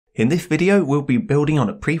In this video we'll be building on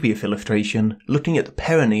a previous illustration looking at the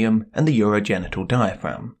perineum and the urogenital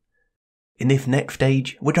diaphragm. In this next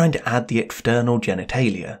stage we're going to add the external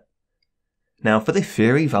genitalia. Now for this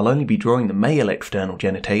series I'll only be drawing the male external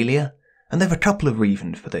genitalia, and there are a couple of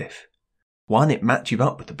reasons for this. One, it matches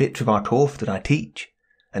up with the bits of our course that I teach,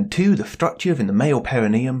 and two, the structures in the male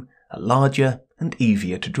perineum are larger and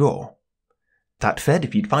easier to draw. That said,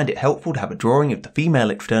 if you'd find it helpful to have a drawing of the female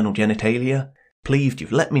external genitalia, please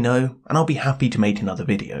just let me know and I'll be happy to make another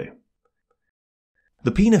video.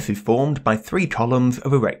 The penis is formed by 3 columns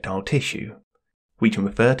of erectile tissue. We can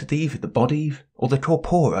refer to these as the bodies or the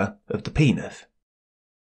corpora of the penis.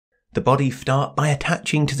 The bodies start by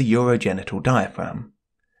attaching to the urogenital diaphragm.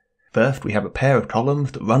 First we have a pair of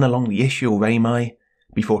columns that run along the ischial rami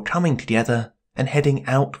before coming together and heading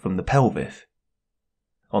out from the pelvis.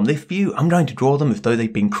 On this view I'm going to draw them as though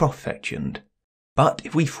they've been cross-sectioned, but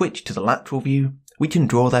if we switch to the lateral view we can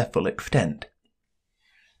draw their full extent.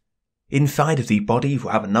 Inside of these bodies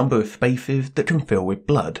we'll have a number of spaces that can fill with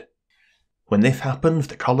blood. When this happens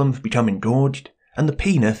the columns become engorged and the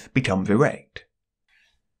penis becomes erect.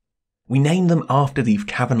 We name them after these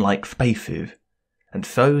cavern-like spaces, and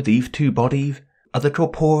so these 2 bodies are the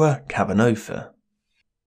corpora cavernosa.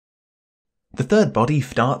 The third body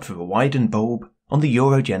starts with a widened bulb on the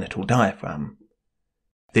urogenital diaphragm.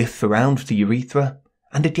 This surrounds the urethra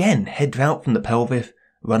and again heads out from the pelvis,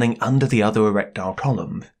 running under the other erectile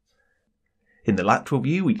columns. In the lateral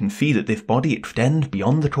view we can see that this body extends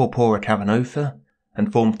beyond the corpora cavernosa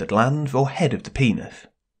and forms the glans or head of the penis.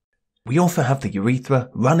 We also have the urethra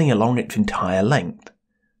running along its entire length.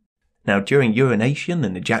 Now during urination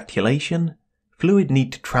and ejaculation, fluid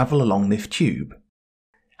needs to travel along this tube.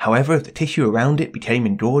 However, if the tissue around it became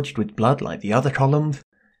engorged with blood like the other columns,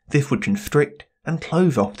 this would constrict and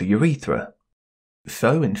close off the urethra.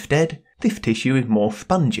 So instead, this tissue is more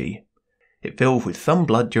spongy. It fills with some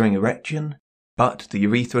blood during erection, but the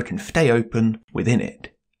urethra can stay open within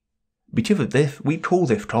it. Because of this, we call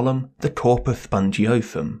this column the corpus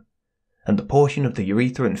spongiosum, and the portion of the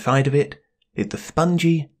urethra inside of it is the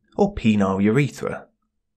spongy or penile urethra.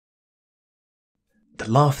 The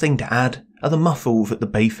last thing to add are the muscles at the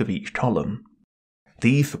base of each column.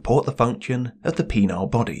 These support the function of the penile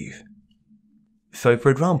bodies. So for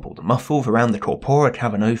example, the muscles around the corpora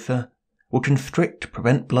cavernosa will constrict to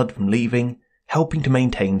prevent blood from leaving, helping to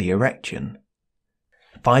maintain the erection.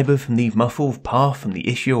 Fibres from these muscles pass from the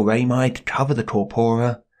ischial rami to cover the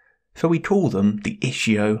corpora, so we call them the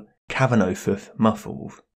ischio-cavernosus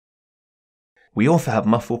muscles. We also have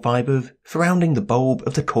muscle fibres surrounding the bulb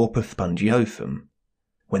of the corpus spongiosum.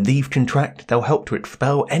 When these contract, they'll help to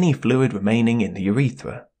expel any fluid remaining in the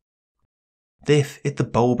urethra. This is the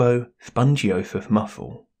bulbo-spongiosus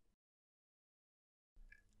muscle.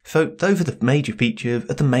 So those are the major features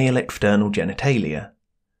of the male external genitalia.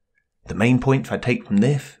 The main points I take from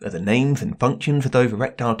this are the names and functions of those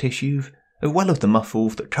erectile tissues, as well as the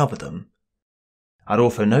muscles that cover them. I'd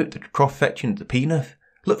also note that the cross-section of the penis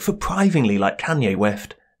looks surprisingly like Kanye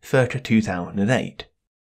West circa 2008.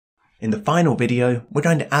 In the final video, we're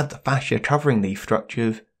going to add the fascia covering these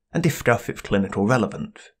structures and discuss its clinical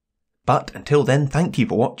relevance. But until then, thank you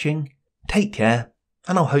for watching, take care,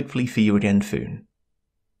 and I'll hopefully see you again soon.